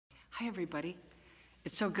Hi, everybody.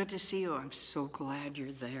 It's so good to see you. I'm so glad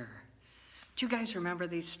you're there. Do you guys remember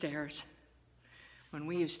these stairs? When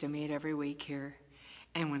we used to meet every week here,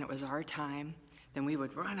 and when it was our time, then we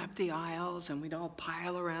would run up the aisles and we'd all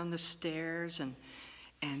pile around the stairs,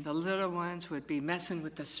 and the little ones would be messing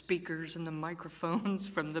with the speakers and the microphones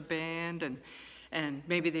from the band, and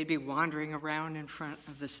maybe they'd be wandering around in front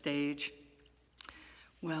of the stage.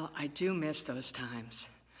 Well, I do miss those times.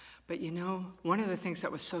 But you know, one of the things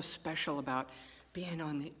that was so special about being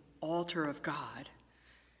on the altar of God,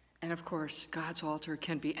 and of course, God's altar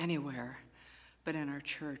can be anywhere, but in our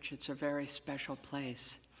church, it's a very special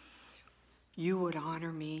place. You would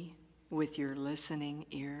honor me with your listening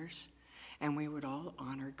ears, and we would all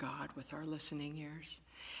honor God with our listening ears.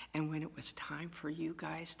 And when it was time for you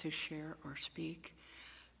guys to share or speak,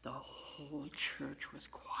 the whole church was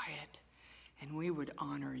quiet, and we would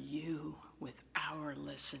honor you with our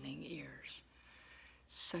listening ears.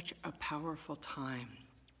 Such a powerful time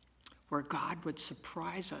where God would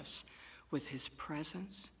surprise us with his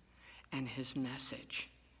presence and his message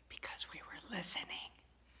because we were listening.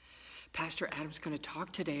 Pastor Adam's going to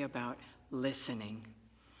talk today about listening.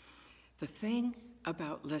 The thing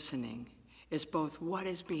about listening is both what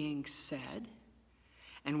is being said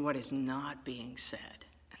and what is not being said.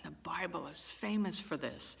 And the Bible is famous for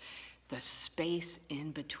this, the space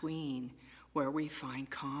in between where we find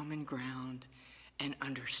common ground and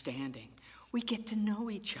understanding. We get to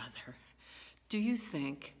know each other. Do you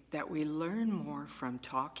think that we learn more from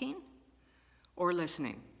talking or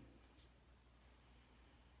listening?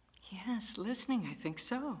 Yes, listening, I think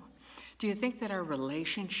so. Do you think that our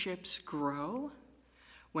relationships grow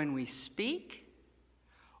when we speak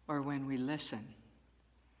or when we listen?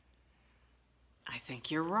 I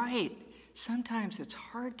think you're right. Sometimes it's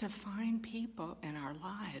hard to find people in our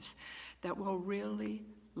lives that will really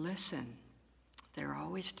listen. They're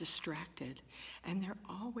always distracted, and they're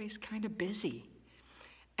always kind of busy.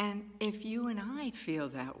 And if you and I feel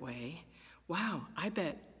that way, wow, I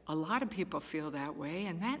bet a lot of people feel that way,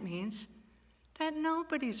 and that means that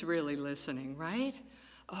nobody's really listening, right?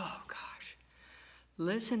 Oh, gosh.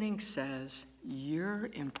 Listening says, you're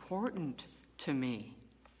important to me.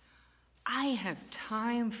 I have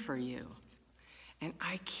time for you, and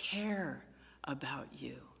I care about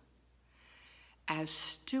you. As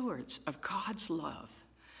stewards of God's love,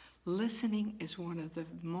 listening is one of the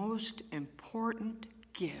most important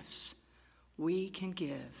gifts we can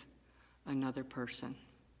give another person.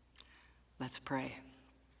 Let's pray.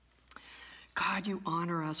 God, you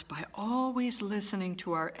honor us by always listening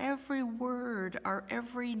to our every word, our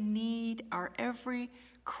every need, our every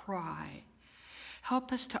cry.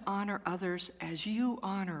 Help us to honor others as you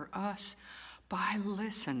honor us by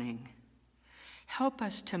listening. Help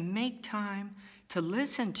us to make time to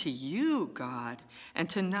listen to you, God, and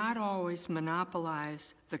to not always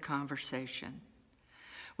monopolize the conversation.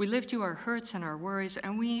 We lift you our hurts and our worries,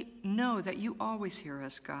 and we know that you always hear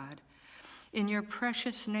us, God. In your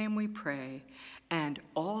precious name we pray, and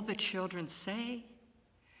all the children say,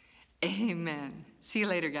 amen. See you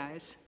later, guys.